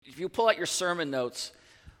you pull out your sermon notes,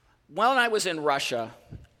 when I was in Russia,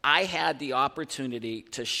 I had the opportunity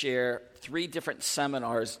to share 3 different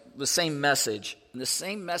seminars, the same message, and the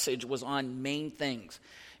same message was on main things.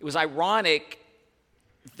 It was ironic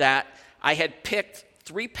that I had picked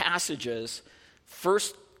 3 passages, 1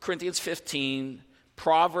 Corinthians 15,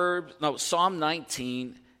 Psalm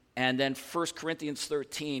 19, and then 1 Corinthians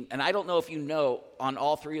 13. And I don't know if you know on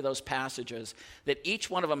all 3 of those passages that each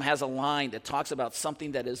one of them has a line that talks about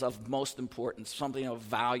something that is of most importance, something of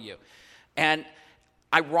value. And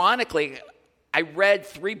ironically, I read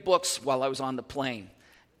 3 books while I was on the plane.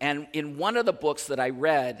 And in one of the books that I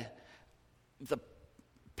read, the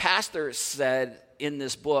pastor said in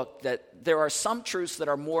this book that there are some truths that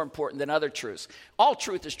are more important than other truths. All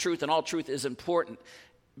truth is truth and all truth is important.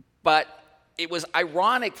 But it was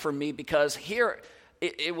ironic for me because here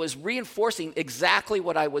it was reinforcing exactly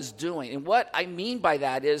what I was doing. And what I mean by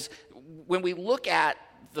that is when we look at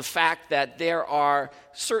the fact that there are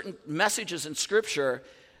certain messages in Scripture,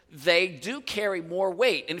 they do carry more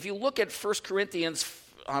weight. And if you look at 1 Corinthians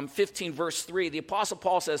 15, verse 3, the Apostle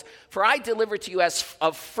Paul says, "For I delivered to you as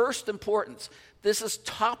of first importance." This is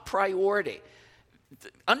top priority.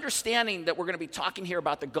 Understanding that we're going to be talking here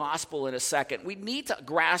about the gospel in a second, we need to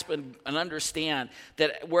grasp and understand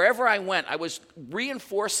that wherever I went, I was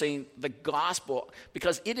reinforcing the gospel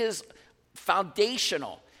because it is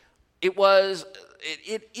foundational. It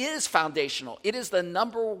is foundational. It is the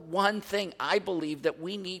number one thing I believe that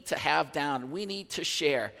we need to have down. We need to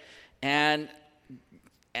share. And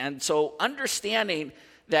so understanding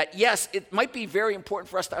that, yes, it might be very important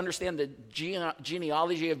for us to understand the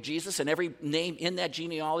genealogy of Jesus, and every name in that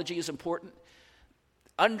genealogy is important.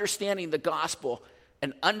 Understanding the gospel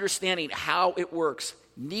and understanding how it works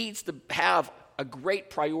needs to have a great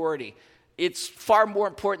priority. It's far more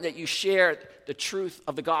important that you share the truth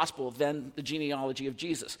of the gospel than the genealogy of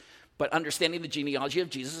Jesus. But understanding the genealogy of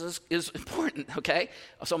Jesus is important, okay?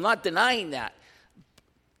 So I'm not denying that.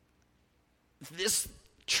 This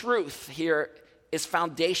truth here is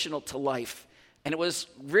foundational to life. And it was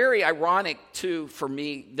very ironic, too, for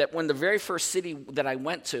me that when the very first city that I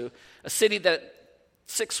went to, a city that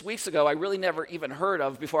 6 weeks ago I really never even heard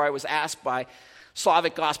of before I was asked by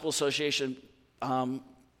Slavic Gospel Association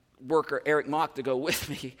worker Eric Mock to go with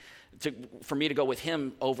me, for me to go with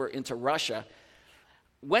him over into Russia,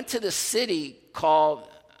 went to this city called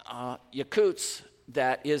Yakutsk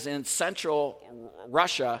that is in central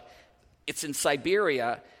Russia. It's in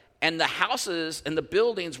Siberia. And the houses and the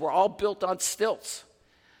buildings were all built on stilts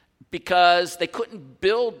because they couldn't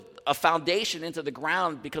build a foundation into the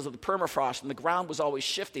ground because of the permafrost, and the ground was always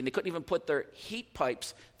shifting. They couldn't even put their heat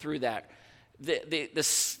pipes through that.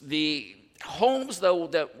 The homes, though,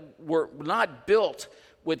 that were not built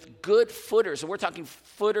with good footers, and we're talking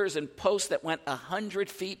footers and posts that went 100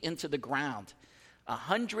 feet into the ground,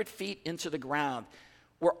 100 feet into the ground,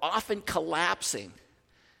 were often collapsing.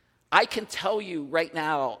 I can tell you right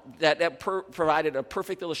now that provided a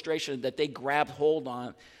perfect illustration that they grabbed hold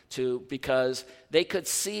on to because they could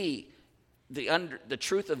see the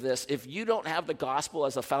truth of this. If you don't have the gospel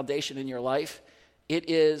as a foundation in your life, it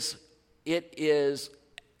is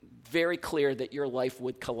very clear that your life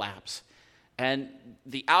would collapse. And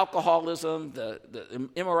the alcoholism, the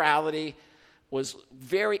immorality was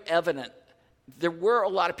very evident. There were a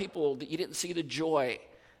lot of people that you didn't see the joy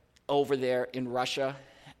over there in Russia.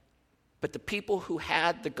 But the people who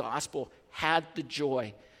had the gospel had the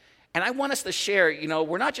joy. And I want us to share,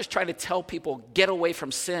 we're not just trying to tell people, get away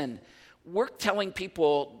from sin. We're telling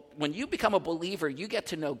people, when you become a believer, you get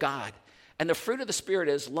to know God. And the fruit of the Spirit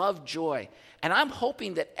is love, joy. And I'm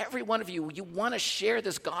hoping that every one of you want to share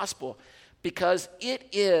this gospel because it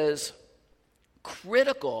is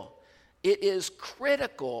critical. It is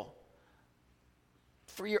critical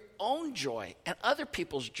for your own joy and other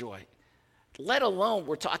people's joy. Let alone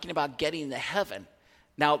we're talking about getting to heaven.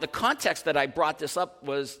 Now, the context that I brought this up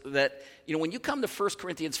was that, when you come to 1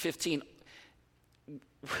 Corinthians 15,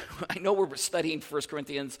 I know we're studying 1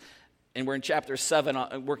 Corinthians, and we're in chapter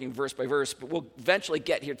 7, working verse by verse, but we'll eventually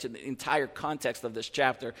get here to the entire context of this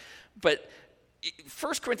chapter. But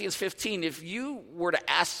 1 Corinthians 15, if you were to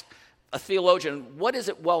ask a theologian, what is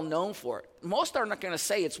it well known for? Most are not going to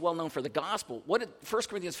say it's well known for the gospel. What 1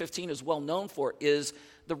 Corinthians 15 is well known for is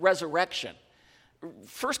the resurrection.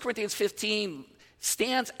 1 Corinthians 15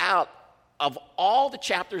 stands out of all the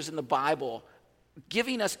chapters in the Bible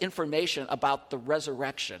giving us information about the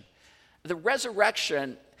resurrection. The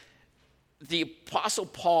resurrection, the Apostle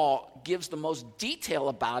Paul gives the most detail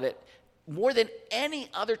about it more than any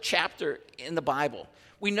other chapter in the Bible.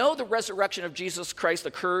 We know the resurrection of Jesus Christ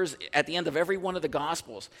occurs at the end of every one of the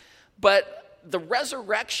Gospels, but the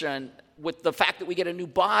resurrection, with the fact that we get a new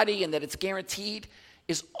body and that it's guaranteed,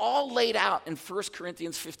 is all laid out in 1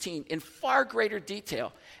 Corinthians 15 in far greater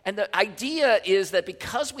detail. And the idea is that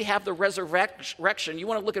because we have the resurrection, you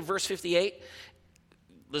want to look at verse 58,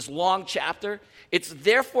 this long chapter. It's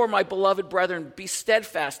therefore, my beloved brethren, be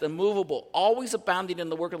steadfast, immovable, always abounding in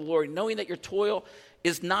the work of the Lord, knowing that your toil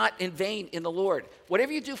is not in vain in the Lord.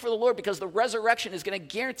 Whatever you do for the Lord, because the resurrection is going to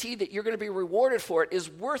guarantee that you're going to be rewarded for it, is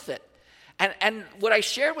worth it. And what I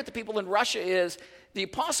shared with the people in Russia is the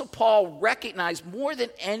Apostle Paul recognized more than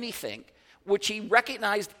anything, which he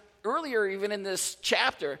recognized earlier even in this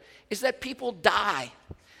chapter, is that people die.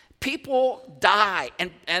 People die.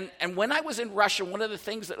 And when I was in Russia, one of the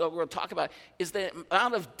things that we're going to talk about is the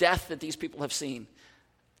amount of death that these people have seen.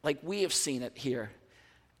 Like we have seen it here.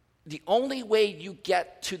 The only way you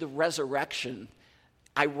get to the resurrection,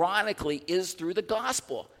 ironically, is through the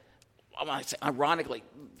gospel. I want to say ironically,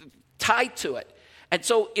 tied to it. And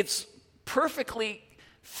so it's perfectly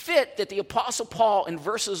fit that the Apostle Paul in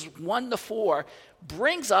verses 1 to 4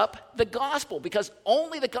 brings up the gospel, because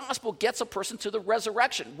only the gospel gets a person to the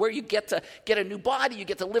resurrection, where you get to get a new body, you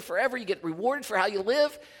get to live forever, you get rewarded for how you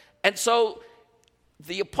live. And so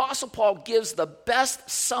the Apostle Paul gives the best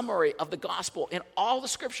summary of the gospel in all the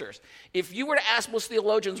scriptures. If you were to ask most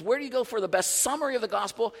theologians, where do you go for the best summary of the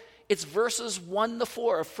gospel? It's verses 1 to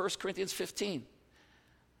 4 of 1 Corinthians 15.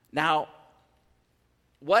 Now,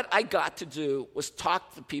 what I got to do was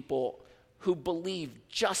talk to people who believe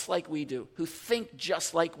just like we do, who think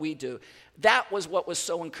just like we do. That was what was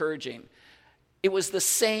so encouraging. It was the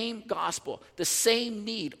same gospel, the same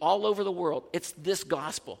need all over the world. It's this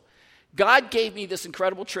gospel. God gave me this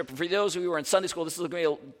incredible trip. And for those of you who are in Sunday school, this is going to be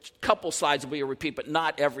a couple slides will be a repeat, but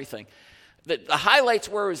not everything. The highlights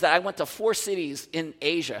were that I went to 4 cities in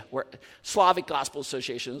Asia where Slavic Gospel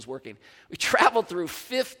Association is working. We traveled through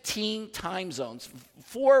 15 time zones,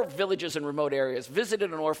 4 villages in remote areas,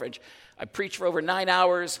 visited an orphanage. I preached for over 9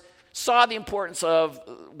 hours, saw the importance of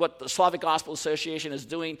what the Slavic Gospel Association is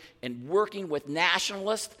doing in working with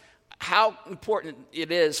nationalists, how important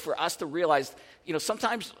it is for us to realize,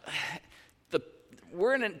 sometimes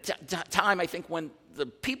we're in a time, I think, when the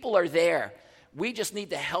people are there. We just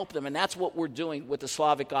need to help them, and that's what we're doing with the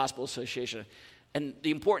Slavic Gospel Association. And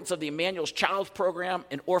the importance of the Emmanuel's Child Program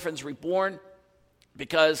and Orphans Reborn,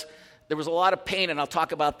 because there was a lot of pain, and I'll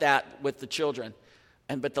talk about that with the children.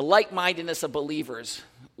 But the like-mindedness of believers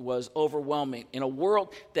was overwhelming in a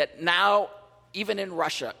world that now, even in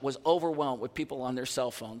Russia, was overwhelmed with people on their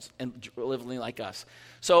cell phones and living like us.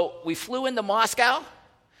 So we flew into Moscow,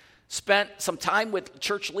 spent some time with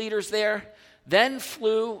church leaders there, then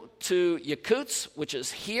flew to Yakutsk, which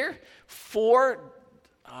is here, 4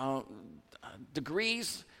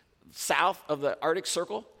 degrees south of the Arctic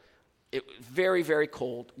Circle. It was very, very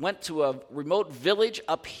cold. Went to a remote village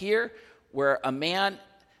up here where a man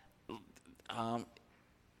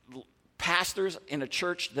pastors in a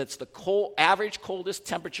church that's the average coldest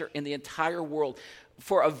temperature in the entire world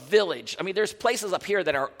for a village. I mean, there's places up here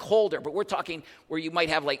that are colder, but we're talking where you might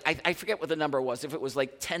have I forget what the number was, if it was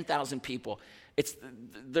 10,000 people.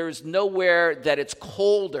 There's nowhere that it's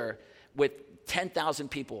colder with 10,000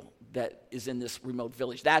 people that is in this remote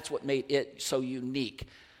village. That's what made it so unique.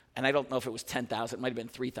 And I don't know if it was 10,000, it might have been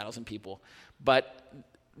 3,000 people. But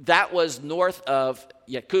that was north of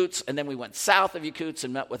Yakutsk, and then we went south of Yakutsk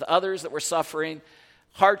and met with others that were suffering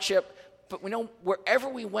hardship. But wherever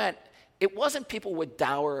we went, it wasn't people with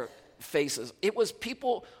dour faces. It was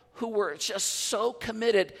people who were just so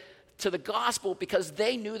committed to the gospel because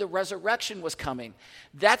they knew the resurrection was coming.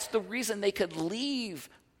 That's the reason they could leave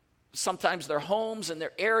sometimes their homes and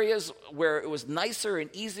their areas where it was nicer and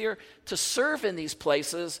easier to serve in these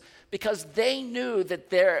places, because they knew that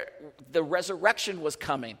the resurrection was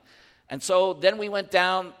coming. And so then we went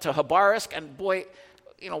down to Khabarovsk, and boy,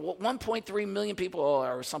 1.3 million people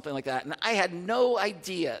or something like that. And I had no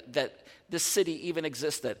idea that this city even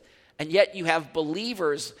existed. And yet you have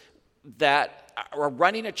believers that are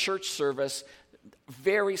running a church service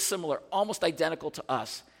very similar, almost identical to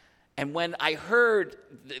us. And when I heard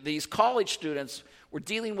these college students were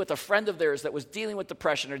dealing with a friend of theirs that was dealing with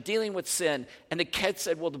depression or dealing with sin, and the kid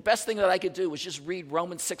said, well, the best thing that I could do was just read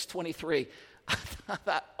Romans 6:23. I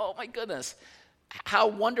thought, oh my goodness, how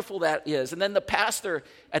wonderful that is. And then the pastor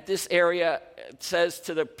at this area says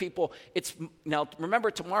to the people, remember,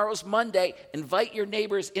 tomorrow's Monday, invite your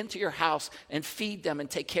neighbors into your house and feed them and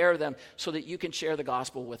take care of them so that you can share the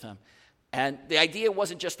gospel with them. And the idea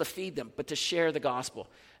wasn't just to feed them, but to share the gospel.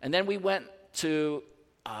 And then we went to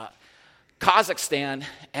Kazakhstan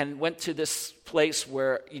and went to this place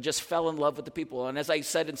where you just fell in love with the people. And as I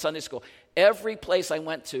said in Sunday school, every place I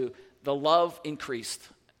went to, the love increased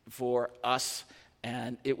for us,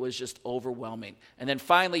 and it was just overwhelming. And then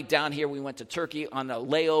finally, down here, we went to Turkey on a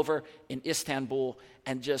layover in Istanbul,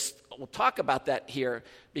 and we'll talk about that here,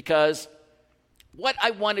 because what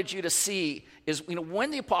I wanted you to see is,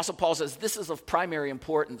 when the Apostle Paul says this is of primary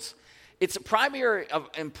importance, it's a primary of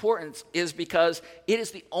importance is because it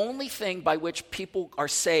is the only thing by which people are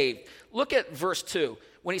saved. Look at verse 2,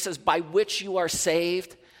 when he says, by which you are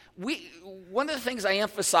saved. One of the things I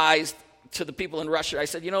emphasized to the people in Russia, I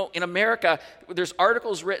said, in America, there's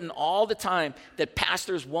articles written all the time that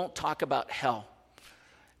pastors won't talk about hell.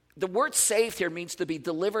 The word saved here means to be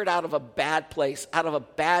delivered out of a bad place, out of a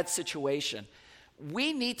bad situation.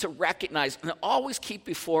 We need to recognize and always keep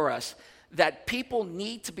before us that people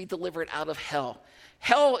need to be delivered out of hell.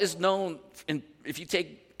 Hell is known, if you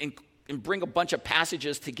take and bring a bunch of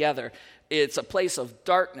passages together, it's a place of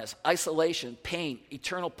darkness, isolation, pain,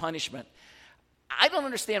 eternal punishment. I don't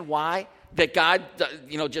understand why that God,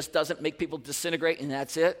 just doesn't make people disintegrate and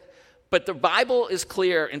that's it. But the Bible is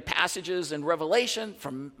clear in passages in Revelation,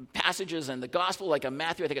 from passages in the Gospel, like in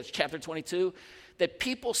Matthew, I think it's chapter 22, that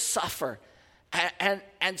people suffer.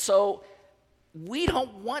 And so we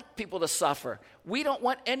don't want people to suffer. We don't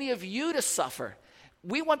want any of you to suffer.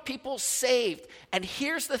 We want people saved. And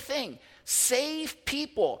here's the thing. Saved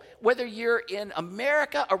people, whether you're in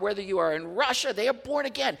America or whether you are in Russia, they are born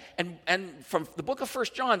again. And from the book of 1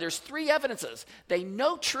 John, there's 3 evidences. They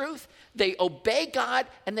know truth, they obey God,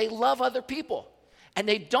 and they love other people. And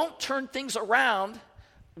they don't turn things around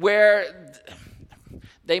where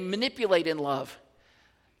they manipulate in love.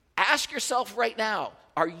 Ask yourself right now,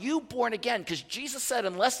 are you born again? Because Jesus said,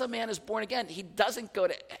 unless a man is born again, he doesn't go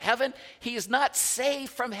to heaven. He is not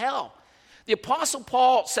saved from hell. The Apostle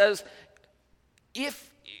Paul says,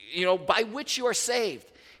 by which you are saved.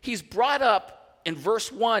 He's brought up in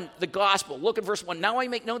verse 1, the gospel. Look at verse 1. Now I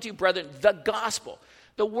make known to you, brethren, the gospel.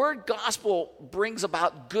 The word gospel brings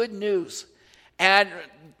about good news. And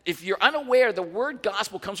if you're unaware, the word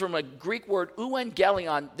gospel comes from a Greek word,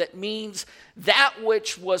 euangelion, that means that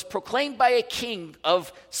which was proclaimed by a king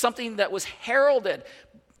of something that was heralded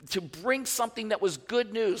to bring something that was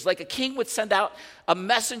good news. Like a king would send out a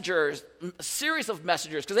series of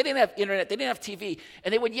messengers, because they didn't have internet, they didn't have TV,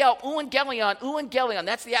 and they would yell, euangelion, euangelion.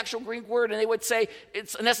 That's the actual Greek word, and they would say,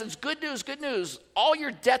 it's in essence, good news, good news. All your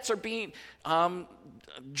debts are being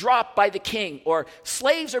dropped by the king, or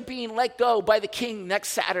slaves are being let go by the king next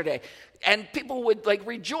Saturday. And people would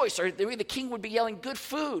rejoice, or the king would be yelling, good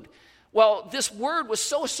food. Well, this word was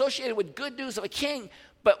so associated with good news of a king,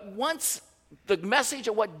 but once the message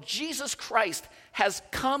of what Jesus Christ has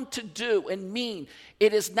come to do and mean,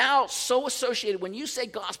 it is now so associated. When you say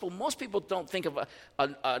gospel, most people don't think of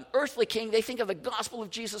an earthly king, they think of the gospel of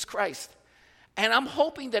Jesus Christ. And I'm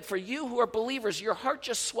hoping that for you who are believers, your heart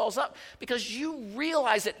just swells up because you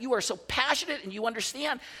realize that you are so passionate and you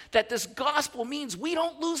understand that this gospel means we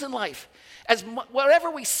don't lose in life. Whatever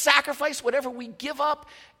we sacrifice, whatever we give up,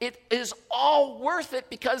 it is all worth it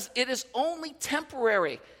because it is only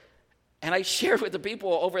temporary. And I shared with the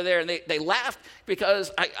people over there, and they laughed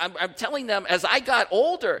because I'm telling them as I got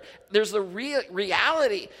older, there's the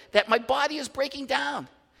reality that my body is breaking down.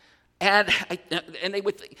 And they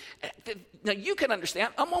would think, now you can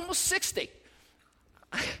understand, I'm almost 60.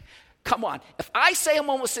 Come on. If I say I'm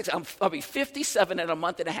almost 60, I'll be 57 in a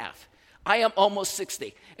month and a half. I am almost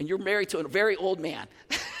 60, and you're married to a very old man.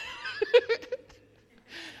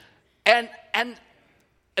 And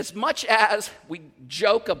as much as we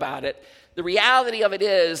joke about it, the reality of it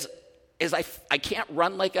is I can't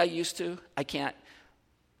run like I used to. I can't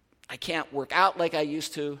work out like I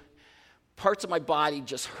used to. Parts of my body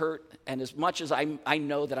just hurt, and as much as I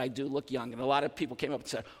know that I do look young, and a lot of people came up and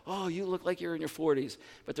said, oh, you look like you're in your 40s.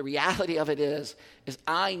 But the reality of it is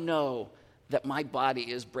I know that my body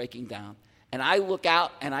is breaking down. And I look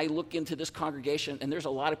out and I look into this congregation, and there's a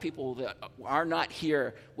lot of people that are not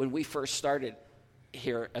here when we first started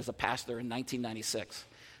here as a pastor in 1996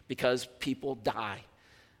 because people die.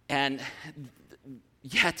 And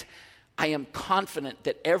yet I am confident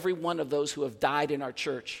that every one of those who have died in our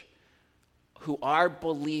church, who are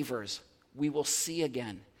believers, we will see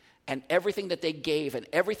again. And everything that they gave and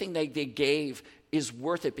everything they gave is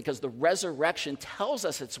worth it because the resurrection tells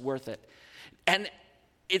us it's worth it. And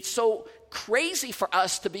it's so crazy for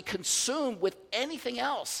us to be consumed with anything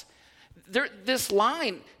else. This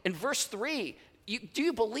line in verse 3, do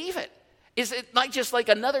you believe it? Is it not just like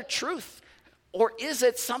another truth? Or is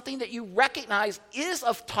it something that you recognize is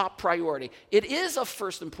of top priority? It is of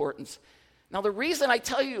first importance. Now, the reason I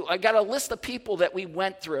tell you, I got a list of people that we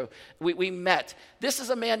went through, we met. This is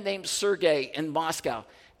a man named Sergey in Moscow.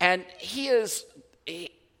 And he is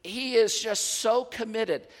he is just so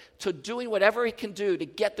committed to doing whatever he can do to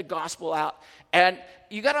get the gospel out. And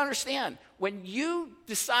you got to understand, when you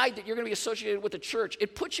decide that you're going to be associated with the church,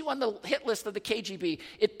 it puts you on the hit list of the KGB.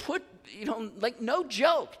 It put, like no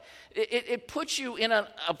joke, it puts you in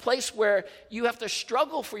a place where you have to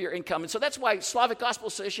struggle for your income. And so that's why Slavic Gospel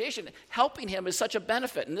Association, helping him is such a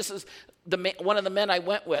benefit. And this is one of the men I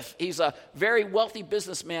went with. He's a very wealthy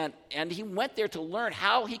businessman, and he went there to learn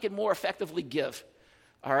how he could more effectively give.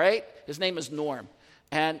 All right? His name is Norm.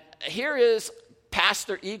 And here is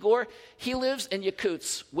Pastor Igor. He lives in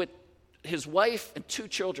Yakutsk with his wife and 2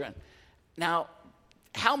 children. Now,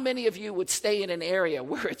 how many of you would stay in an area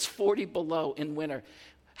where it's 40 below in winter?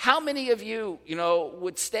 How many of you,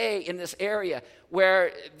 would stay in this area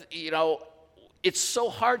where, it's so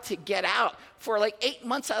hard to get out for like 8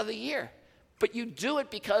 months out of the year? But you do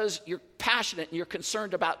it because you're passionate and you're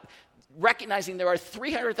concerned about recognizing there are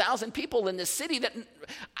 300,000 people in this city that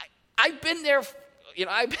I've been there,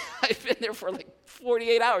 I've been there for like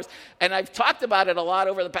 48 hours, and I've talked about it a lot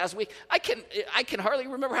over the past week. I can hardly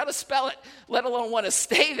remember how to spell it, let alone want to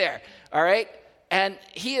stay there, all right? And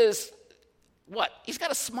he is, what? He's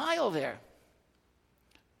got a smile there.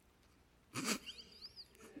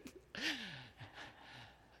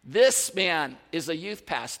 This man is a youth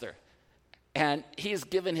pastor, and he has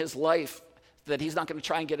given his life that he's not going to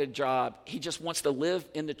try and get a job. He just wants to live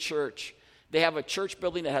in the church. They have a church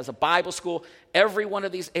building that has a Bible school. Every one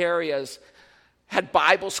of these areas had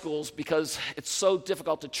Bible schools because it's so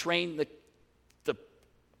difficult to train the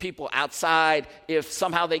people outside if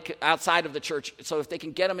somehow outside of the church. So if they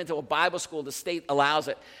can get them into a Bible school, the state allows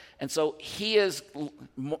it. And so he is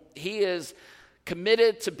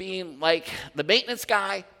committed to being like the maintenance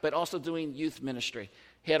guy, but also doing youth ministry.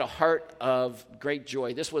 He had a heart of great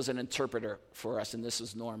joy. This was an interpreter for us, and this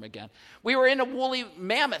is Norm again. We were in a woolly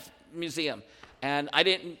mammoth museum, and I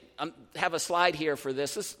didn't have a slide here for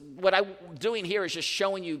this. What I'm doing here is just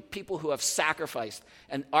showing you people who have sacrificed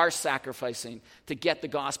and are sacrificing to get the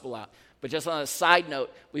gospel out. But just on a side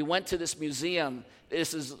note, we went to this museum.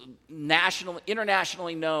 This is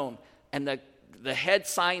internationally known, and the head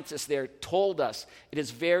scientist there told us, it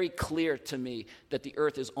is very clear to me that the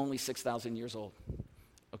earth is only 6,000 years old.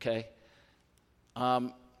 Okay?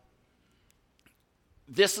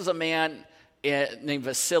 This is a man named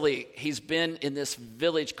Vasily. He's been in this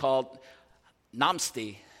village called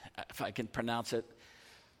Namsty, if I can pronounce it.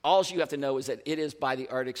 All you have to know is that it is by the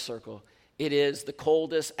Arctic Circle. It is the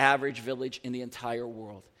coldest average village in the entire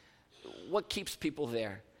world. What keeps people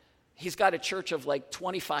there? He's got a church of like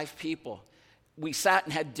 25 people. We sat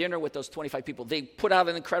and had dinner with those 25 people. They put out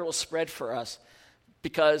an incredible spread for us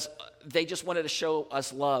because they just wanted to show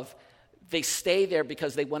us love. They stay there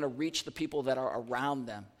because they want to reach the people that are around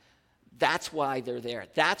them. That's why they're there.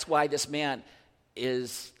 That's why this man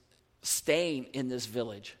is staying in this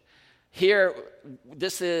village. Here,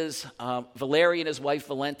 this is Valery and his wife,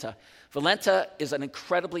 Valenta. Valenta is an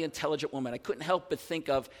incredibly intelligent woman. I couldn't help but think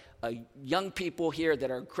of young people here that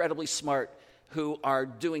are incredibly smart who are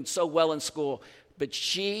doing so well in school. But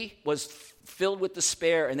she was filled with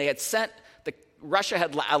despair, and they had Russia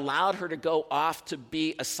had allowed her to go off to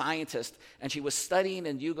be a scientist, and she was studying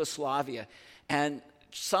in Yugoslavia. And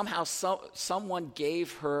somehow someone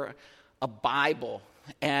gave her a Bible,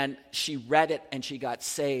 and she read it, and she got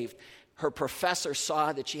saved. Her professor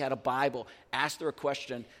saw that she had a Bible, asked her a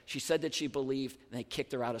question. She said that she believed, and they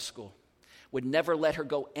kicked her out of school. Would never let her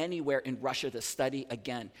go anywhere in Russia to study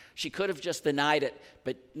again. She could have just denied it,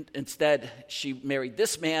 but instead she married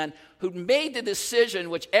this man who made the decision,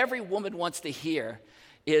 which every woman wants to hear,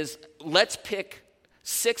 is let's pick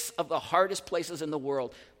 6 of the hardest places in the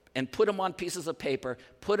world and put them on pieces of paper,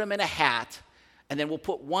 put them in a hat, and then we'll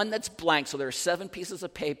put one that's blank, so there are 7 pieces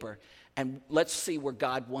of paper, and let's see where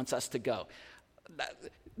God wants us to go.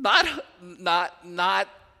 Not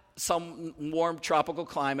some warm tropical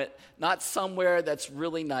climate, not somewhere that's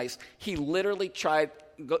really nice. He literally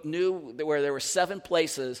knew where there were 7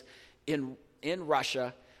 places in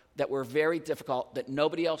Russia that were very difficult, that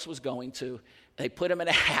nobody else was going to. They put him in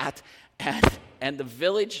a hat, and the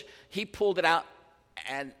village, he pulled it out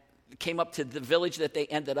and came up to the village that they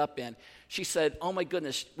ended up in. She said, oh my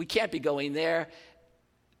goodness, we can't be going there.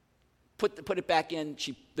 Put it back in.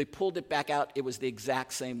 They pulled it back out. It was the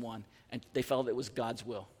exact same one, and they felt it was God's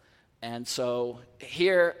will. And so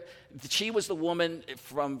here, she was the woman,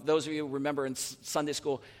 from those of you who remember in Sunday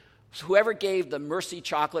school, whoever gave the Mercy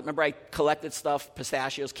chocolate, remember I collected stuff,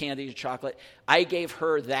 pistachios, candy, chocolate. I gave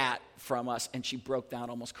her that from us, and she broke down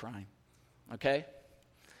almost crying. Okay?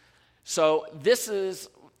 So this is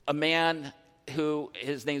a man who,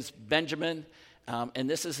 his name's Benjamin, and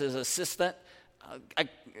this is his assistant.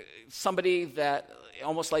 somebody that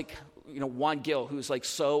almost like, Juan Gill, who's like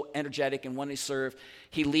so energetic and wanting to serve.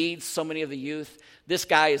 He leads so many of the youth. This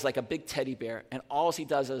guy is like a big teddy bear, and all he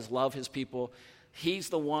does is love his people. He's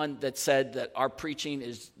the one that said that our preaching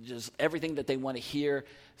is just everything that they want to hear.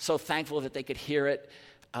 So thankful that they could hear it.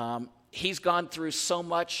 He's gone through so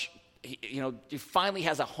much. He finally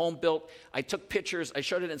has a home built. I took pictures. I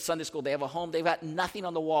showed it in Sunday school. They have a home. They've got nothing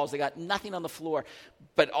on the walls. They got nothing on the floor.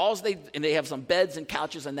 But they have some beds and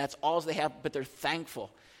couches, and that's all they have. But they're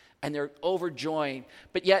thankful, and they're overjoyed.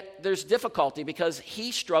 But yet there's difficulty because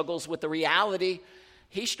he struggles with the reality.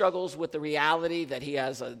 He struggles with the reality that he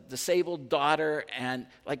has a disabled daughter, and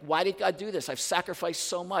like, why did God do this? I've sacrificed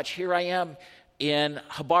so much. Here I am in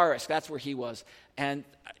Habaris. That's where he was, and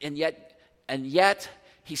yet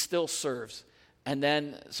he still serves. And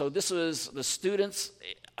then, so this was the students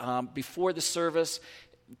before the service.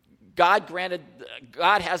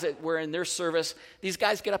 God has it where in their service, these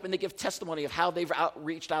guys get up and they give testimony of how they've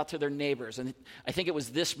reached out to their neighbors. And I think it was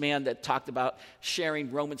this man that talked about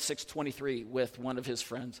sharing Romans 6:23 with one of his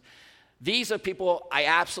friends. These are people I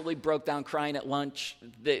absolutely broke down crying at lunch.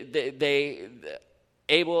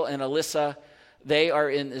 Abel and Alyssa, they are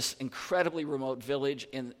in this incredibly remote village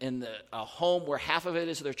in a home where half of it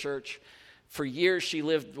is their church. For years, she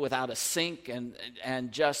lived without a sink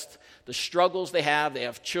and just the struggles they have. They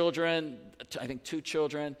have children, I think 2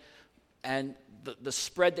 children, and the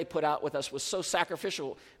spread they put out with us was so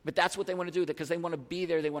sacrificial. But that's what they want to do because they want to be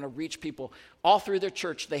there. They want to reach people. All through their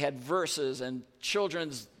church, they had verses and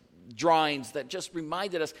children's drawings that just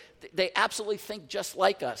reminded us they absolutely think just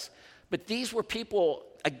like us. But these were people,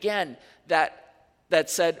 again, that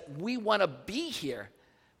said, we want to be here,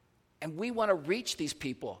 and we want to reach these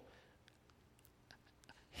people.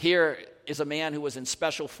 Here is a man who was in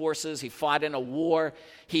special forces. He fought in a war.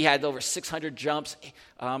 He had over 600 jumps.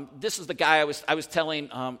 This is the guy I was telling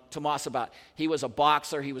Tomas about. He was a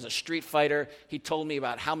boxer. He was a street fighter. He told me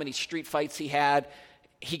about how many street fights he had.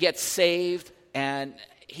 He gets saved, and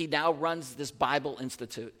he now runs this Bible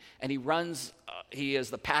Institute. And he is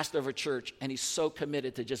the pastor of a church, and he's so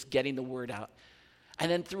committed to just getting the word out. And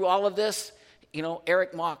then through all of this,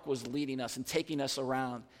 Eric Mock was leading us and taking us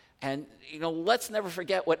around. And, let's never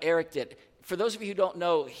forget what Eric did. For those of you who don't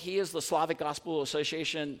know, he is the Slavic Gospel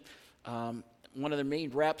Association, one of the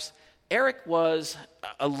main reps. Eric was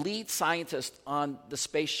a lead scientist on the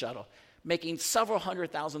space shuttle, making several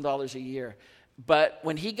 $100,000 a year. But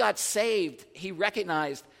when he got saved, he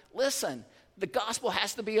recognized, listen, the gospel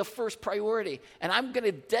has to be a first priority, and I'm going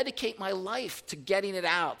to dedicate my life to getting it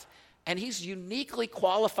out. And he's uniquely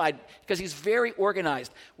qualified because he's very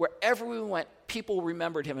organized. Wherever we went, people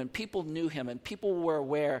remembered him, and people knew him, and people were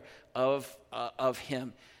aware of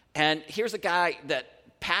him. And here's a guy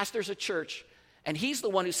that pastors a church, and he's the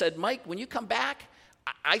one who said, Mike, when you come back,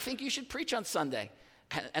 I think you should preach on Sunday.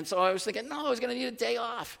 And so I was thinking, no, I was going to need a day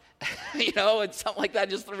off, and something like that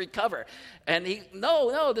just to recover. And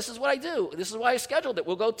no, this is what I do. This is why I scheduled it.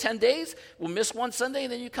 We'll go 10 days, we'll miss one Sunday,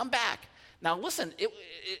 and then you come back. Now, listen,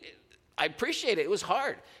 I appreciate it. It was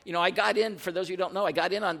hard. I got in, for those of you who don't know, I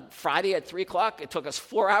got in on Friday at 3 o'clock. It took us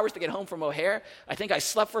 4 hours to get home from O'Hare. I think I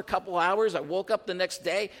slept for a couple hours. I woke up the next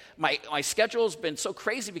day. My schedule's been so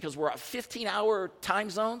crazy because we're at 15-hour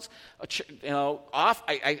time zones, off.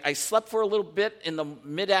 I slept for a little bit in the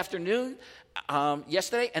mid-afternoon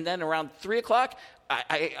yesterday, and then around 3 o'clock,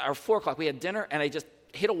 or 4 o'clock, we had dinner, and I just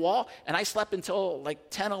hit a wall, and I slept until like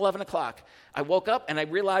 10, 11 o'clock. I woke up, and I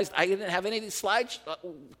realized I didn't have any of these slides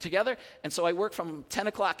together, and so I worked from 10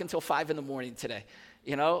 o'clock until 5 in the morning today,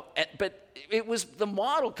 But it was the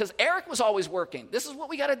model, because Eric was always working. This is what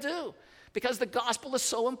we got to do, because the gospel is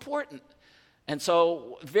so important. And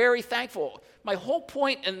so, very thankful. My whole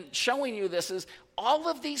point in showing you this is all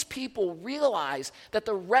of these people realize that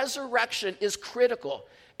the resurrection is critical.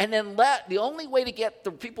 And then the only way to get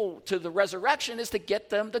the people to the resurrection is to get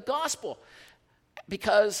them the gospel,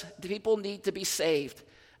 because the people need to be saved.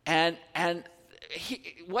 And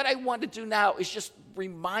what I want to do now is just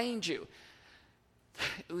remind you,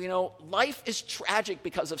 life is tragic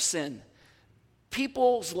because of sin.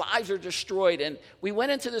 People's lives are destroyed. And we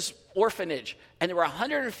went into this orphanage, and there were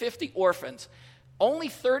 150 orphans. Only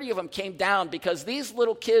 30 of them came down because these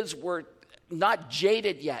little kids were not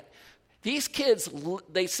jaded yet. These kids,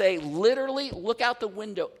 they say, literally look out the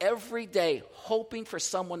window every day hoping for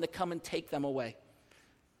someone to come and take them away.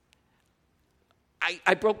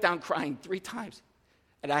 I broke down crying 3 times,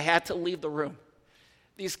 and I had to leave the room.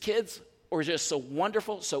 These kids were just so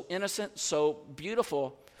wonderful, so innocent, so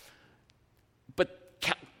beautiful. But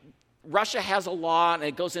Russia has a law, and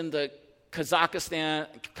it goes into Kazakhstan,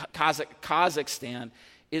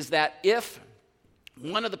 is that if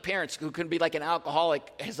one of the parents, who can be like an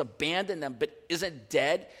alcoholic, has abandoned them but isn't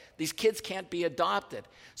dead. These kids can't be adopted.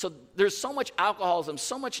 So there's so much alcoholism,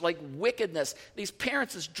 so much like wickedness. These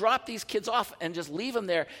parents just drop these kids off and just leave them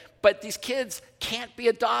there, but these kids can't be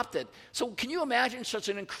adopted. So can you imagine such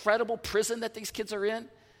an incredible prison that these kids are in?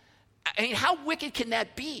 I mean, how wicked can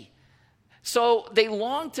that be? So they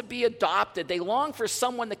long to be adopted. They long for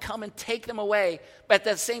someone to come and take them away, but at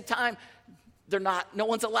the same time, no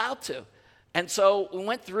one's allowed to. And so we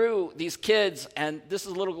went through these kids, and this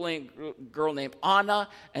is a little girl named Anna,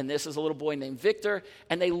 and this is a little boy named Victor,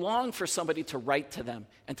 and they long for somebody to write to them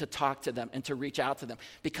and to talk to them and to reach out to them,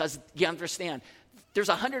 because you understand, there's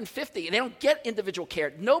 150, and they don't get individual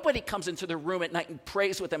care. Nobody comes into their room at night and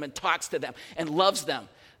prays with them and talks to them and loves them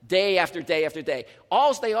day after day after day.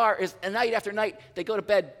 All they are is, night after night, they go to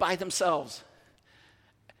bed by themselves.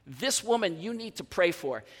 This woman you need to pray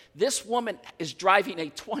for. This woman is driving a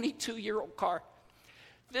 22-year-old car.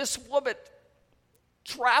 This woman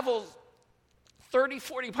travels 30,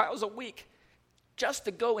 40 miles a week just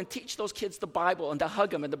to go and teach those kids the Bible and to hug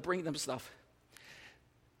them and to bring them stuff.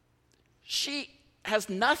 She has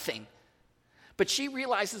nothing, but she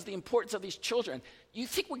realizes the importance of these children. You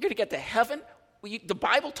think we're going to get to heaven? The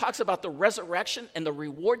Bible talks about the resurrection and the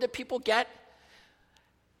reward that people get.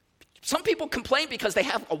 Some people complain because they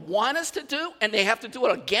have awanas to do and they have to do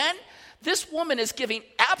it again. This woman is giving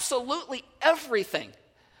absolutely everything.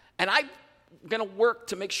 And I'm going to work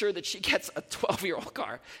to make sure that she gets a 12-year-old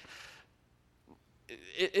car.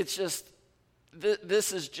 It's just,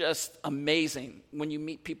 this is just amazing when you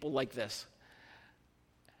meet people like this.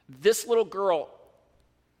 This little girl,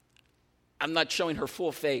 I'm not showing her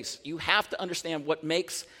full face. You have to understand what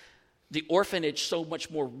makes the orphanage so much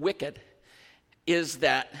more wicked is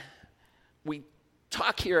that we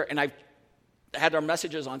talk here, and I've had our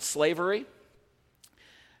messages on slavery.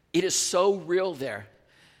 It is so real there.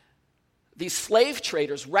 These slave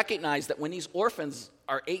traders recognize that when these orphans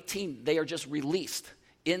are 18, they are just released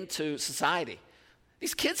into society.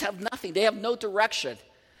 These kids have nothing. They have no direction.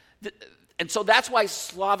 And so that's why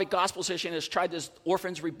Slavic Gospel Association has tried this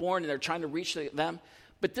Orphans Reborn, and they're trying to reach them.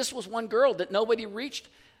 But this was one girl that nobody reached.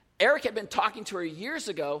 Eric had been talking to her years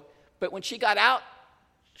ago, but when she got out,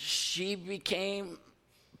 she became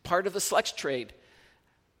part of the sex trade.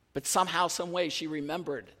 But somehow, some way, she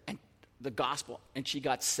remembered the gospel, and she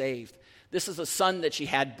got saved. This is a son that she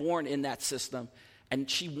had born in that system, and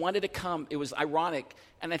she wanted to come. It was ironic,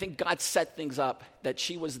 and I think God set things up that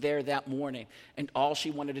she was there that morning, and all she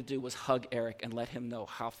wanted to do was hug Eric and let him know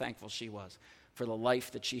how thankful she was for the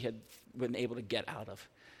life that she had been able to get out of.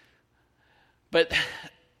 But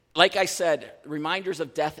like I said, reminders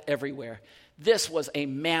of death everywhere. This was a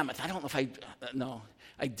mammoth. I don't know if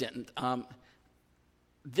I didn't.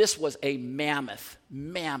 This was a mammoth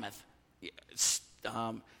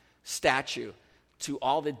statue to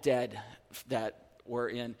all the dead that were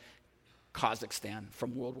in Kazakhstan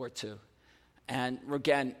from World War II. And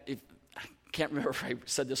again, I can't remember if I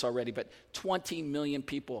said this already, but 20 million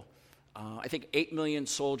people, I think 8 million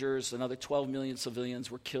soldiers, another 12 million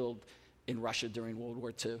civilians were killed in Russia during World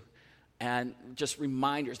War II. And just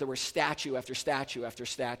reminders, there were statue after statue after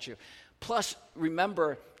statue. Plus,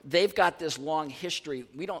 remember, they've got this long history.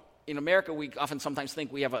 In America, we often sometimes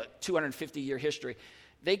think we have a 250-year history.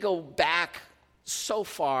 They go back so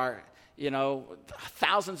far,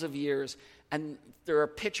 thousands of years, and there are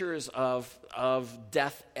pictures of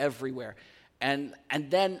death everywhere. And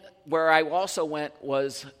then where I also went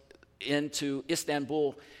was into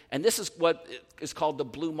Istanbul, and this is what is called the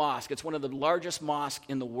Blue Mosque. It's one of the largest mosques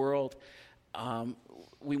in the world.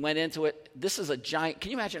 We went into it. This is a giant,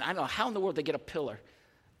 can you imagine? I don't know how in the world they get a pillar.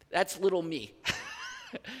 That's little me.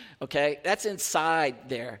 Okay? That's inside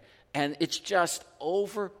there. And it's just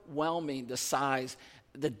overwhelming, the size,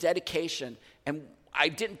 the dedication. And I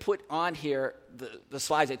didn't put on here the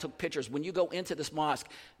slides. I took pictures. When you go into this mosque,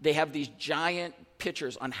 they have these giant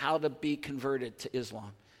pictures on how to be converted to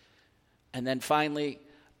Islam. And then finally,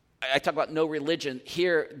 I talk about no religion.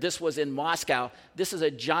 Here, this was in Moscow. This is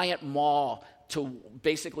a giant mall to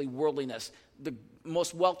basically worldliness. The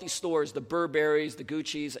most wealthy stores, the Burberrys, the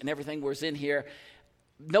Gucci's, and everything was in here.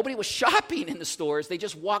 Nobody was shopping in the stores. They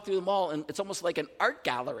just walked through the mall, and it's almost like an art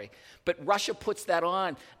gallery. But Russia puts that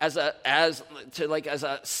on as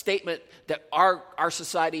a statement that our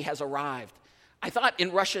society has arrived. I thought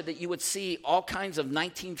in Russia that you would see all kinds of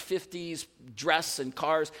 1950s dress and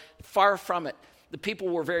cars. Far from it. The people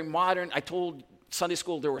were very modern. I told Sunday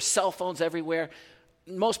school there were cell phones everywhere.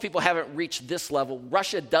 Most people haven't reached this level.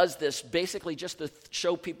 Russia does this basically just to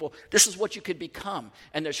show people this is what you could become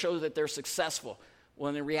and to show that they're successful.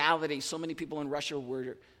 Well, in reality, so many people in Russia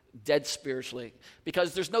were dead spiritually,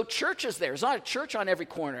 because there's no churches there. There's not a church on every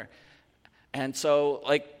corner. And so,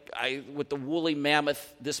 with the woolly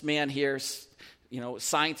mammoth, this man here,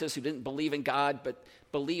 scientist who didn't believe in God, but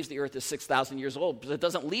believes the earth is 6,000 years old, but it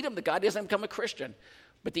doesn't lead him to God. He doesn't become a Christian.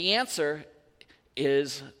 But the answer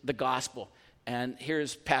is the gospel. And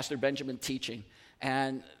here's Pastor Benjamin teaching.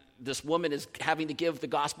 And this woman is having to give the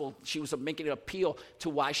gospel. She was making an appeal to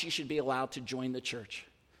why she should be allowed to join the church.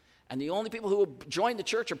 And the only people who will join the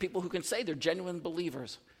church are people who can say they're genuine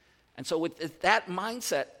believers. And so with that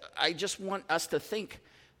mindset, I just want us to think,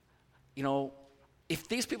 if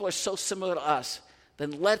these people are so similar to us,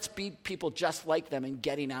 then let's be people just like them in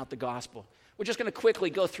getting out the gospel. We're just going to quickly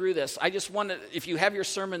go through this. I just want to, if you have your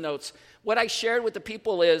sermon notes, what I shared with the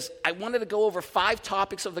people is I wanted to go over 5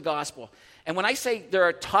 topics of the gospel. And when I say there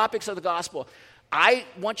are topics of the gospel, I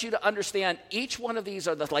want you to understand each one of these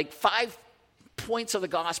are the 5 points of the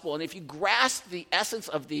gospel. And if you grasp the essence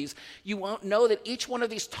of these, you won't know that each one of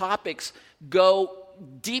these topics go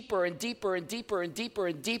deeper and deeper and deeper and deeper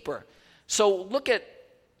and deeper. So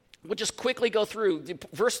we'll just quickly go through.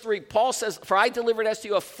 Verse 3, Paul says, "For I delivered as to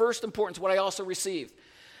you of first importance what I also received,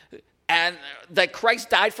 and that Christ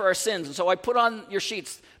died for our sins." And so I put on your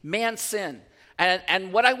sheets, man's sin.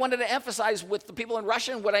 And what I wanted to emphasize with the people in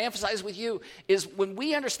Russia, and what I emphasize with you, is when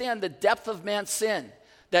we understand the depth of man's sin,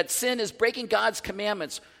 that sin is breaking God's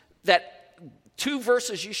commandments, that 2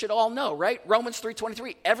 verses you should all know, right? Romans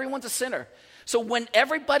 3:23, everyone's a sinner. So when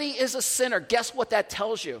everybody is a sinner, guess what that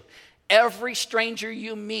tells you? Every stranger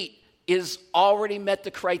you meet is already met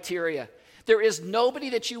the criteria. There is nobody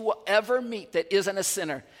that you will ever meet that isn't a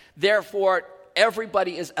sinner. Therefore,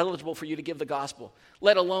 everybody is eligible for you to give the gospel,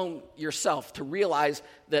 let alone yourself, to realize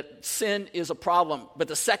that sin is a problem. But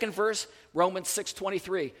the second verse, Romans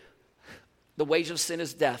 6:23, the wage of sin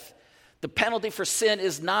is death. The penalty for sin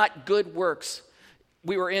is not good works.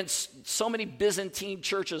 We were in so many Byzantine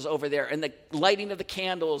churches over there, and the lighting of the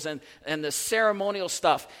candles and the ceremonial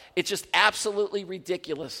stuff. It's just absolutely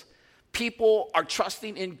ridiculous. People are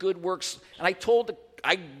trusting in good works. And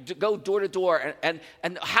I go door to door, and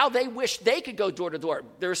how they wish they could go door to door.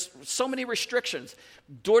 There's so many restrictions.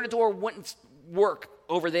 Door to door wouldn't work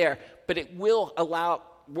over there, but it will allow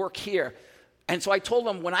work here. And so I told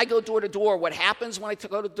them, when I go door to door, what happens when I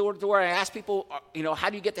go to door, I ask people, how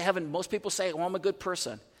do you get to heaven? Most people say, I'm a good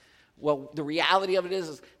person. Well, the reality of it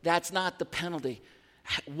is that's not the penalty.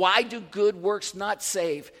 Why do good works not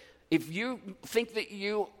save? If you think that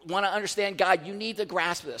you want to understand God, you need to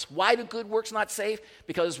grasp this. Why do good works not save?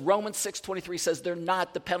 Because Romans 6:23 says they're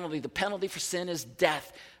not the penalty. The penalty for sin is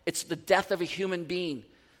death. It's the death of a human being.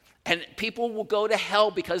 And people will go to hell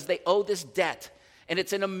because they owe this debt. And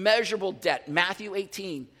it's an immeasurable debt. Matthew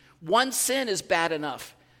 18. One sin is bad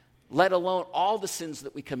enough, let alone all the sins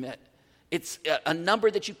that we commit. It's a number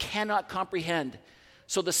that you cannot comprehend.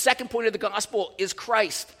 So the second point of the gospel is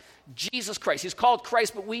Christ, Jesus Christ. He's called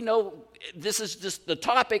Christ, but we know this is just the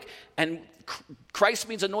topic, and Christ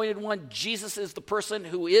means anointed one. Jesus is the person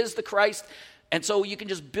who is the Christ. And so you can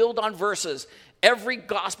just build on verses. Every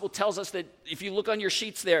gospel tells us that, if you look on your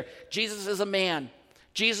sheets there, Jesus is a man.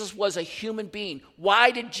 Jesus was a human being.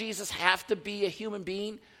 Why did Jesus have to be a human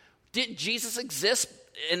being? Did Jesus exist,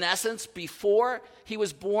 in essence, before he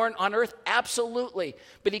was born on earth? Absolutely.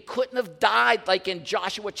 But he couldn't have died like in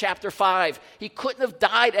Joshua chapter 5. He couldn't have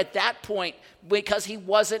died at that point because he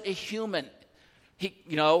wasn't a human.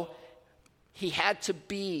 He had to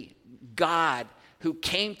be God who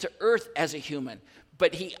came to earth as a human.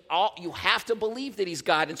 But you have to believe that he's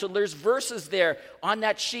God. And so there's verses there on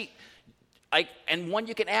that sheet. And one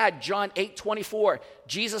you can add, John 8:24.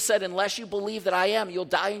 Jesus said, unless you believe that I am, you'll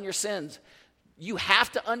die in your sins. You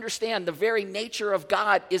have to understand the very nature of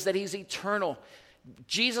God is that he's eternal.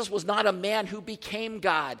 Jesus was not a man who became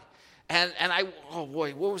God.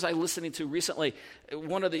 What was I listening to recently?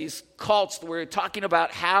 One of these cults where we're talking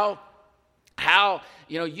about how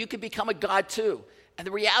you can become a God too. And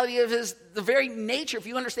the reality of it is the very nature, if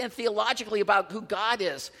you understand theologically about who God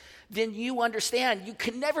is, then you understand you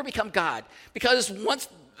can never become God, because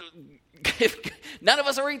none of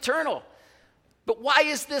us are eternal. But why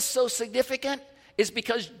is this so significant? It's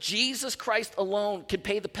because Jesus Christ alone can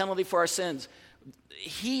pay the penalty for our sins.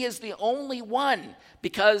 He is the only one,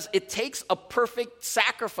 because it takes a perfect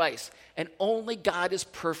sacrifice, and only God is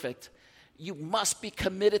perfect. You must be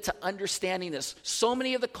committed to understanding this. So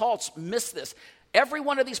many of the cults miss this. Every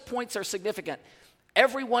one of these points are significant.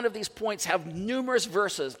 Every one of these points have numerous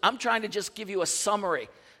verses. I'm trying to just give you a summary.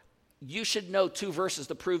 You should know 2 verses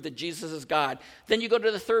to prove that Jesus is God. Then you go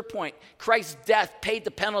to the third point. Christ's death paid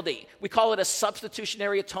the penalty. We call it a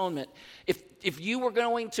substitutionary atonement. If you were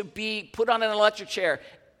going to be put on an electric chair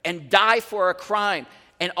and die for a crime.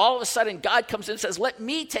 And all of a sudden, God comes in and says, let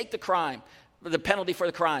me take the penalty for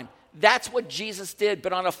the crime. That's what Jesus did,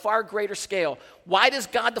 but on a far greater scale. Why does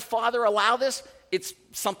God the Father allow this? It's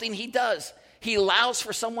something he does. He allows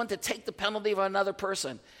for someone to take the penalty of another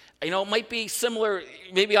person. You know, it might be similar,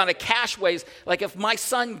 maybe on a cash ways. Like if my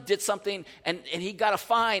son did something and he got a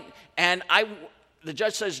fine, and the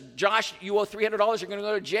judge says, Josh, you owe $300, you're going to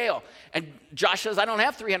go to jail. And Josh says, I don't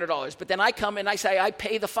have $300. But then I come and I say, I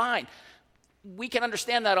pay the fine. We can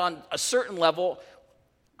understand that on a certain level,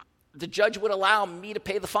 the judge would allow me to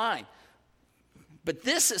pay the fine. But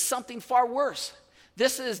this is something far worse.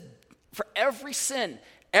 This is for every sin,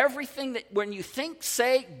 everything that when you think,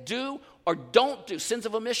 say, do, or don't do, sins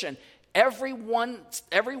of omission, every one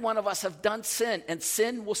of us have done sin, and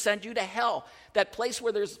sin will send you to hell. That place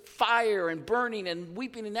where there's fire and burning and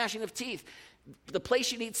weeping and gnashing of teeth, the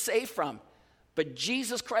place you need saved from. But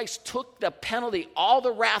Jesus Christ took the penalty, all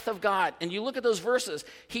the wrath of God. And you look at those verses,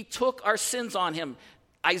 he took our sins on him.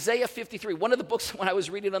 Isaiah 53, one of the books when I was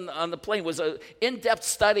reading on the plane was an in-depth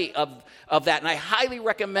study of that, and I highly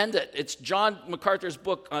recommend it. It's John MacArthur's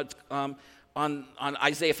book on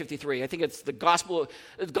Isaiah 53. I think it's the gospel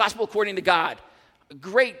according to God. A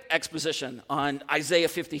great exposition on Isaiah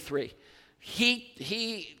 53.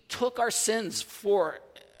 He took our sins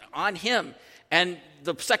on him. And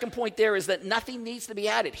the second point there is that nothing needs to be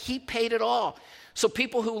added. He paid it all. So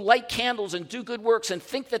people who light candles and do good works and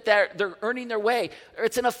think that they're earning their way,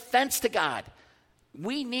 it's an offense to God.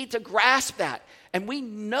 We need to grasp that. And we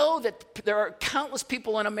know that there are countless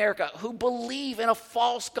people in America who believe in a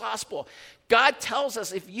false gospel. God tells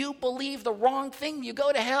us if you believe the wrong thing, you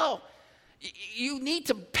go to hell. You need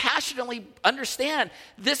to passionately understand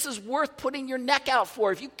this is worth putting your neck out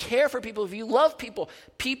for. If you care for people, if you love people,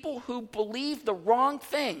 people who believe the wrong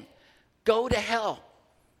thing go to hell.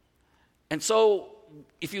 And so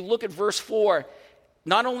if you look at verse 4,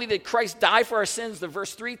 not only did Christ die for our sins, the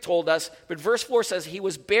verse 3 told us, but verse 4 says he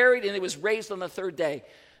was buried and he was raised on the third day.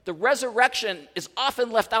 The resurrection is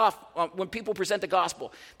often left off when people present the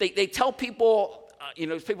gospel. They tell people,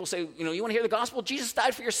 people say, you want to hear the gospel? Jesus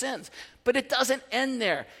died for your sins. But it doesn't end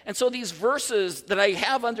there. And so these verses that I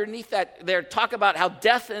have underneath that there talk about how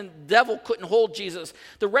death and devil couldn't hold Jesus.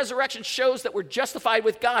 The resurrection shows that we're justified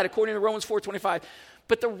with God, according to Romans 4:25.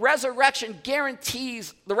 But the resurrection of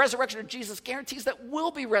Jesus guarantees that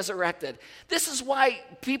we'll be resurrected. This is why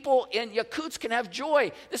people in Yakutsk can have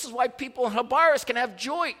joy. This is why people in Khabarovsk can have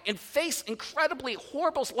joy and face incredibly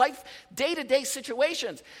horrible life, day-to-day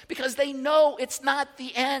situations, because they know it's not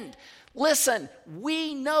the end. Listen,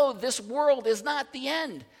 we know this world is not the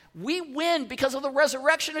end. We win because of the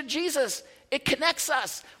resurrection of Jesus. It connects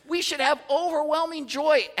us. We should have overwhelming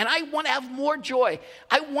joy, and I want to have more joy.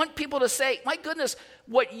 I want people to say, my goodness,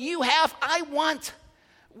 what you have, I want.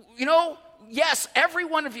 Yes, every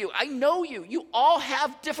one of you, I know you. You all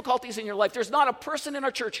have difficulties in your life. There's not a person in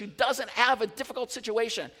our church who doesn't have a difficult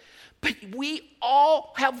situation. But we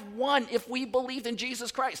all have won if we believed in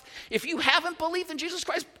Jesus Christ. If you haven't believed in Jesus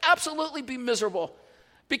Christ, absolutely be miserable,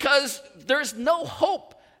 because there's no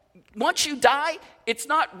hope. Once you die, it's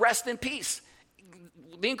not rest in peace.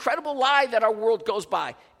 The incredible lie that our world goes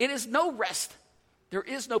by, it is no rest. There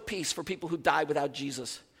is no peace for people who die without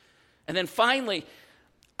Jesus. And then finally,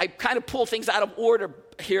 I kind of pull things out of order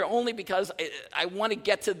here only because I want to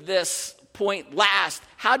get to this point last.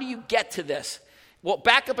 How do you get to this? Well,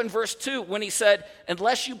 back up in verse 2 when he said,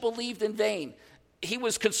 unless you believed in vain. He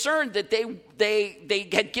was concerned that they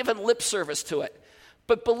had given lip service to it.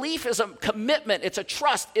 But belief is a commitment. It's a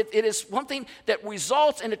trust. It is something that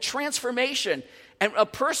results in a transformation. And a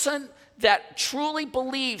person that truly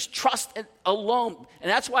believes, trusts alone.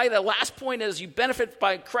 And that's why the last point is you benefit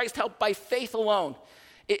by Christ's help by faith alone.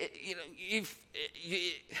 If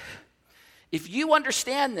you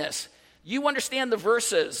understand this, you understand the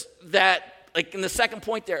verses that, like in the second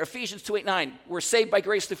point there, Ephesians 2:8-9, we're saved by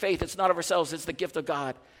grace through faith. It's not of ourselves. It's the gift of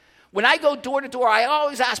God. When I go door to door, I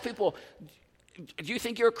always ask people, do you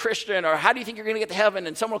think you're a Christian? Or how do you think you're going to get to heaven?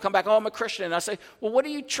 And someone will come back, oh, I'm a Christian. And I'll say, well, what are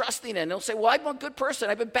you trusting in? And they'll say, well, I'm a good person.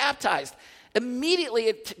 I've been baptized. Immediately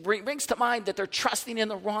it brings to mind that they're trusting in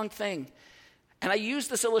the wrong thing. And I use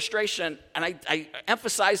this illustration, and I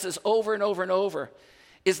emphasize this over and over and over,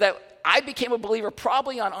 is that I became a believer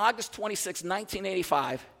probably on August 26,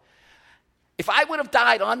 1985. If I would have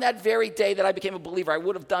died on that very day that I became a believer, I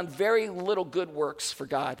would have done very little good works for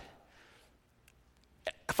God.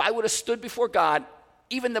 If I would have stood before God,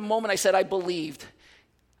 even the moment I said I believed,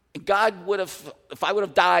 God would have, if I would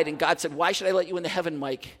have died and God said, why should I let you into heaven,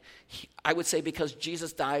 Mike? I would say, because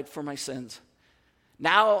Jesus died for my sins.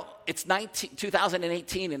 Now it's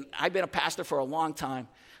 2018, and I've been a pastor for a long time.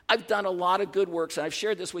 I've done a lot of good works, and I've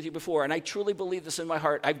shared this with you before, and I truly believe this in my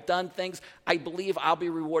heart. I've done things I believe I'll be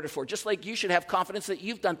rewarded for. Just like you should have confidence that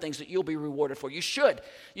you've done things that you'll be rewarded for. You should.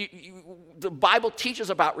 The Bible teaches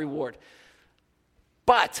about reward.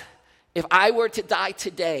 But if I were to die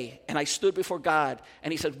today, and I stood before God,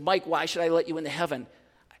 and he said, Mike, why should I let you into heaven?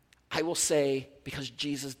 I will say, because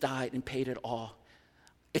Jesus died and paid it all.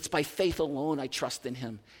 It's by faith alone I trust in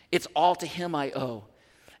him. It's all to him I owe.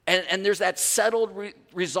 And there's that settled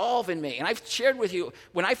resolve in me. And I've shared with you,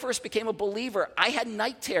 when I first became a believer, I had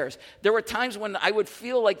night terrors. There were times when I would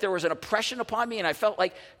feel like there was an oppression upon me, and I felt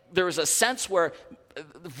like there was a sense where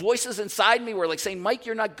the voices inside me were like saying, Mike,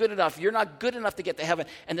 you're not good enough. You're not good enough to get to heaven.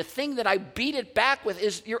 And the thing that I beat it back with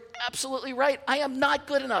is, you're absolutely right. I am not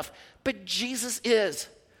good enough, but Jesus is.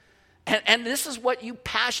 And this is what you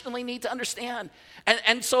passionately need to understand.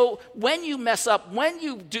 And so when you mess up, when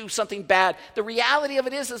you do something bad, the reality of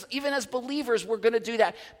it is even as believers, we're going to do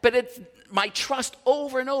that. But it's my trust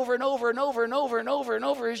over and over and over and over and over and over and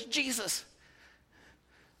over is Jesus.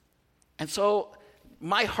 And so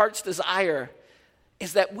my heart's desire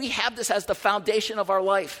is that we have this as the foundation of our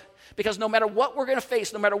life. Because no matter what we're going to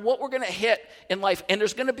face, no matter what we're going to hit in life, and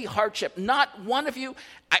there's going to be hardship, not one of you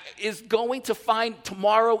is going to find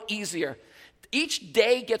tomorrow easier. Each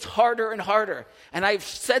day gets harder and harder. And I've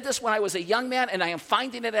said this when I was a young man, and I am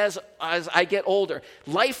finding it as I get older.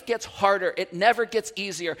 Life gets harder. It never gets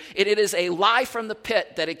easier. It is a lie from the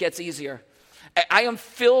pit that it gets easier. I am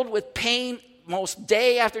filled with pain most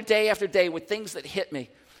day after day after day with things that hit me.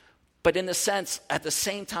 But in a sense, at the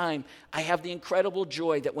same time, I have the incredible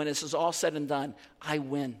joy that when this is all said and done, I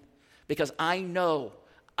win. Because I know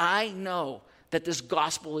that this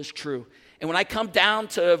gospel is true. And when I come down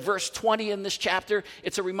to verse 20 in this chapter,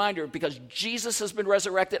 it's a reminder, because Jesus has been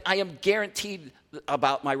resurrected, I am guaranteed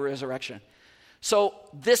about my resurrection. So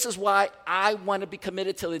this is why I want to be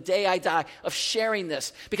committed till the day I die of sharing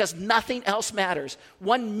this, because nothing else matters.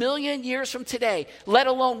 1 million years from today, let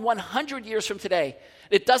alone 100 years from today,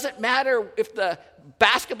 it doesn't matter if the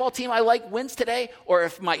basketball team I like wins today, or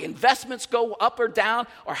if my investments go up or down,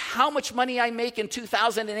 or how much money I make in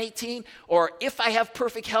 2018, or if I have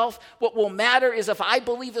perfect health. What will matter is if I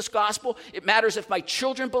believe this gospel. It matters if my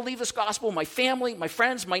children believe this gospel, my family, my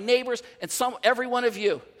friends, my neighbors, and every one of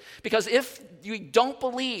you. Because if you don't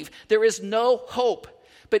believe, there is no hope.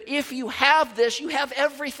 But if you have this, you have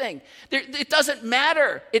everything. It doesn't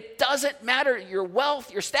matter. It doesn't matter your wealth,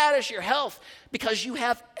 your status, your health, because you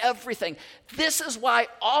have everything. This is why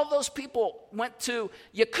all those people went to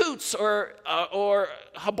Yakutsk or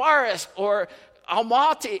Khabarovsk or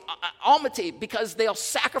Almaty, because they'll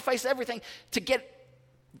sacrifice everything to get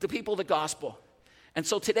the people the gospel. And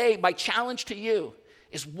so today, my challenge to you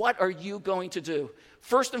is, what are you going to do?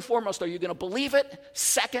 First and foremost, are you going to believe it?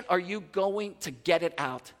 Second, are you going to get it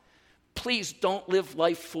out? Please don't live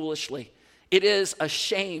life foolishly. It is a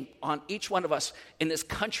shame on each one of us in this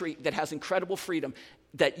country that has incredible freedom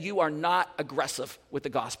that you are not aggressive with the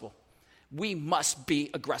gospel. We must be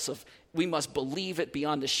aggressive. We must believe it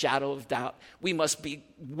beyond the shadow of doubt. We must be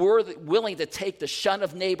willing to take the shun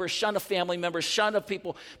of neighbors, shun of family members, shun of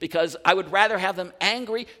people, because I would rather have them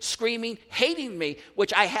angry, screaming, hating me,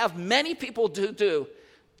 which I have many people do,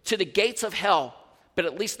 to the gates of hell, but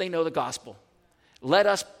at least they know the gospel. Let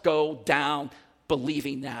us go down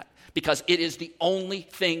believing that, because it is the only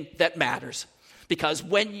thing that matters. Because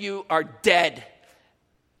when you are dead,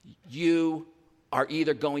 you are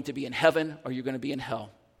either going to be in heaven or you're going to be in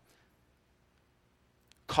hell.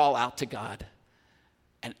 Call out to God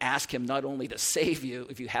and ask him not only to save you,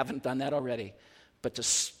 if you haven't done that already, but to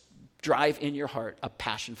drive in your heart a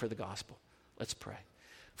passion for the gospel. Let's pray.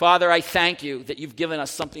 Father, I thank you that you've given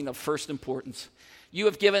us something of first importance. You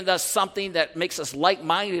have given us something that makes us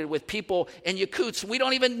like-minded with people in Yakutsk. We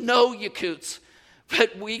don't even know Yakutsk.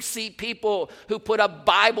 But we see people who put up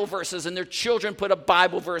Bible verses, and their children put up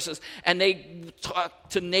Bible verses, and they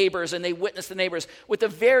talk to neighbors and they witness to neighbors with the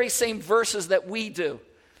very same verses that we do.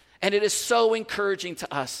 And it is so encouraging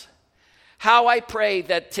to us. How I pray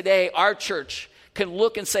that today our church can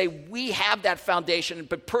look and say, we have that foundation,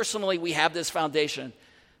 but personally we have this foundation,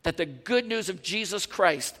 that the good news of Jesus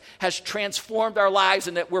Christ has transformed our lives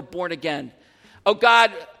and that we're born again. Oh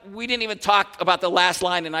God, we didn't even talk about the last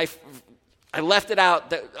line, and I left it out,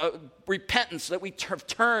 that repentance, that we have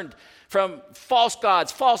turned from false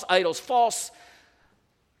gods, false idols, false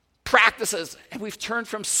practices, and we've turned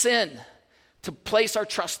from sin to place our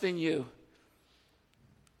trust in you.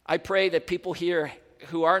 I pray that people here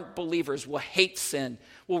who aren't believers will hate sin,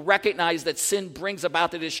 will recognize that sin brings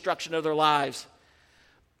about the destruction of their lives,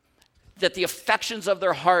 that the affections of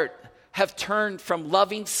their heart have turned from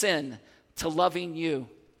loving sin to loving you.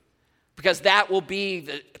 because that will be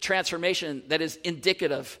the transformation that is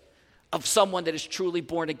indicative of someone that is truly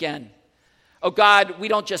born again. Oh God, we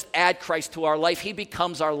don't just add Christ to our life. He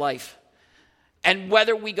becomes our life. And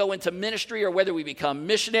whether we go into ministry or whether we become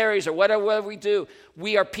missionaries or whatever we do,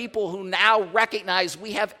 we are people who now recognize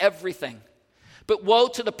we have everything. But woe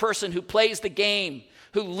to the person who plays the game,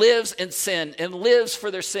 who lives in sin and lives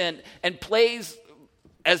for their sin and plays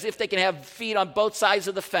as if they can have feet on both sides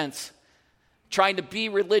of the fence, trying to be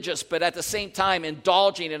religious, but at the same time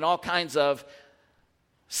indulging in all kinds of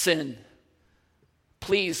sin.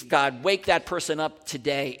 Please, God, wake that person up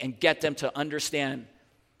today and get them to understand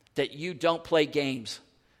that you don't play games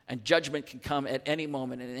and judgment can come at any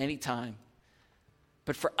moment and at any time.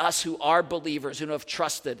 But for us who are believers, who have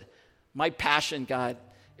trusted, my passion, God,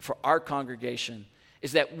 for our congregation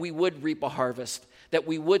is that we would reap a harvest, that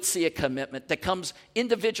we would see a commitment that comes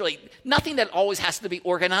individually. Nothing that always has to be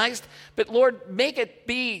organized, but Lord, make it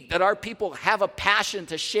be that our people have a passion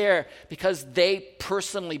to share because they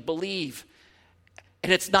personally believe.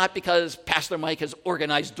 And it's not because Pastor Mike has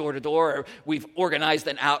organized door-to-door or we've organized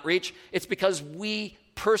an outreach. It's because we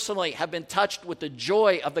personally have been touched with the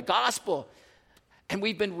joy of the gospel. And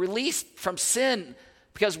we've been released from sin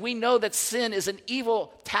because we know that sin is an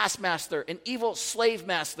evil taskmaster, an evil slave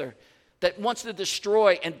master that wants to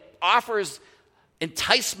destroy and offers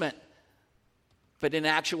enticement, but in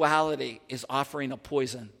actuality is offering a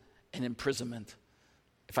poison and imprisonment.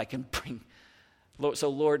 If I can bring, so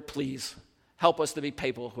Lord, please help us to be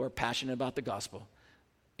people who are passionate about the gospel.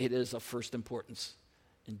 It is of first importance.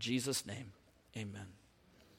 In Jesus' name, amen.